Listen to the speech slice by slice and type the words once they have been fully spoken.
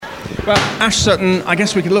Well, Ash Sutton, I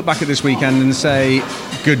guess we could look back at this weekend and say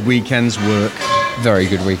good weekend's work. Very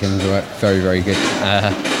good weekend's work. Very, very good.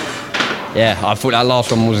 Yeah, I thought that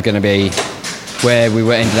last one was going to be where we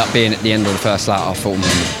ended up being at the end of the first lap. I thought,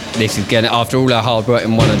 this is going to, after all our hard work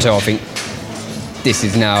in 1 and 2, I think this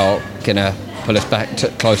is now going to pull us back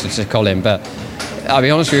closer to Colin. But I'll be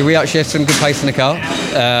honest with you, we actually had some good pace in the car.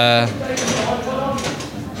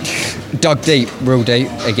 Dug deep, real deep,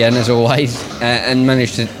 again, as always, and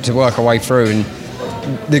managed to work our way through. And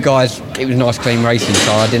the guys, it was nice, clean racing,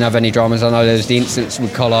 so I didn't have any dramas. I know there was the incidents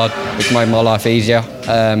with Collard, which made my life easier.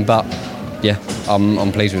 But yeah,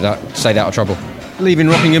 I'm pleased with that. Stayed out of trouble. Leaving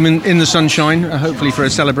Rockingham in the sunshine, hopefully for a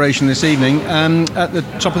celebration this evening, at the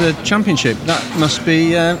top of the championship. That must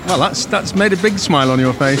be, that's made a big smile on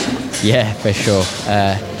your face. Yeah, for sure.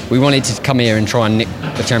 We wanted to come here and try and nick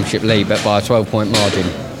the championship lead, but by a 12-point margin.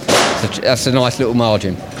 So that's a nice little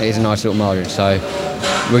margin. It is a nice little margin. So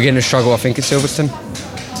we're going to struggle, I think, at Silverstone.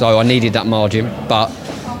 So I needed that margin, but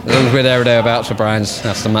as long as we're there or thereabouts for Brands,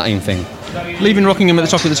 that's the main thing. Leaving Rockingham at the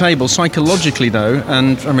top of the table, psychologically though,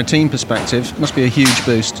 and from a team perspective, must be a huge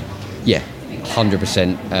boost. Yeah,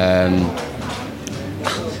 100%.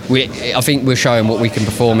 I think we're showing what we can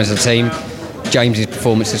perform as a team. James's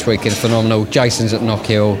performance this week is phenomenal. Jason's at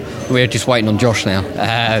Knockhill. We're just waiting on Josh now,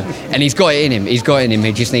 and he's got it in him. He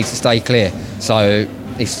just needs to stay clear. So,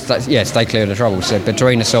 stay clear of the trouble. So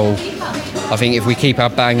between us all, I think if we keep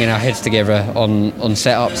banging our heads together on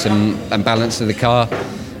setups and balance of the car,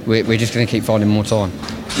 we're just going to keep finding more time.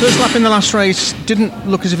 First lap in the last race didn't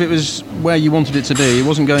look as if it was where you wanted it to be. It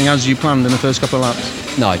wasn't going as you planned in the first couple of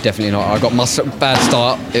laps. No, definitely not. I got my bad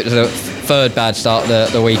start. It was a third bad start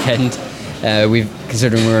the weekend.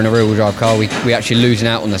 Considering we're in a rear-wheel drive car, we're actually losing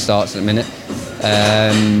out on the starts at the minute.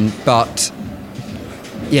 But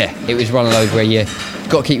yeah, it was one of those where you've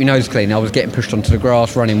got to keep your nose clean. I was getting pushed onto the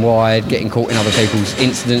grass, running wide, getting caught in other people's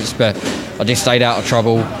incidents, but I just stayed out of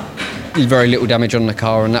trouble. Very little damage on the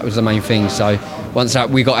car, and that was the main thing. So once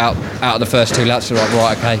we got out of the first 2 laps, we were like,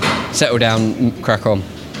 right, okay, settle down, crack on.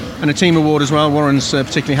 And a team award as well. Warren's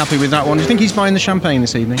particularly happy with that one. Do you think he's buying the champagne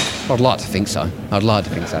this evening? I'd like to think so. No,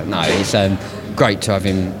 it's great to have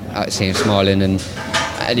him, see him smiling, and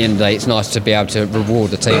at the end of the day, it's nice to be able to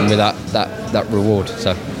reward the team with that reward.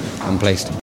 So I'm pleased.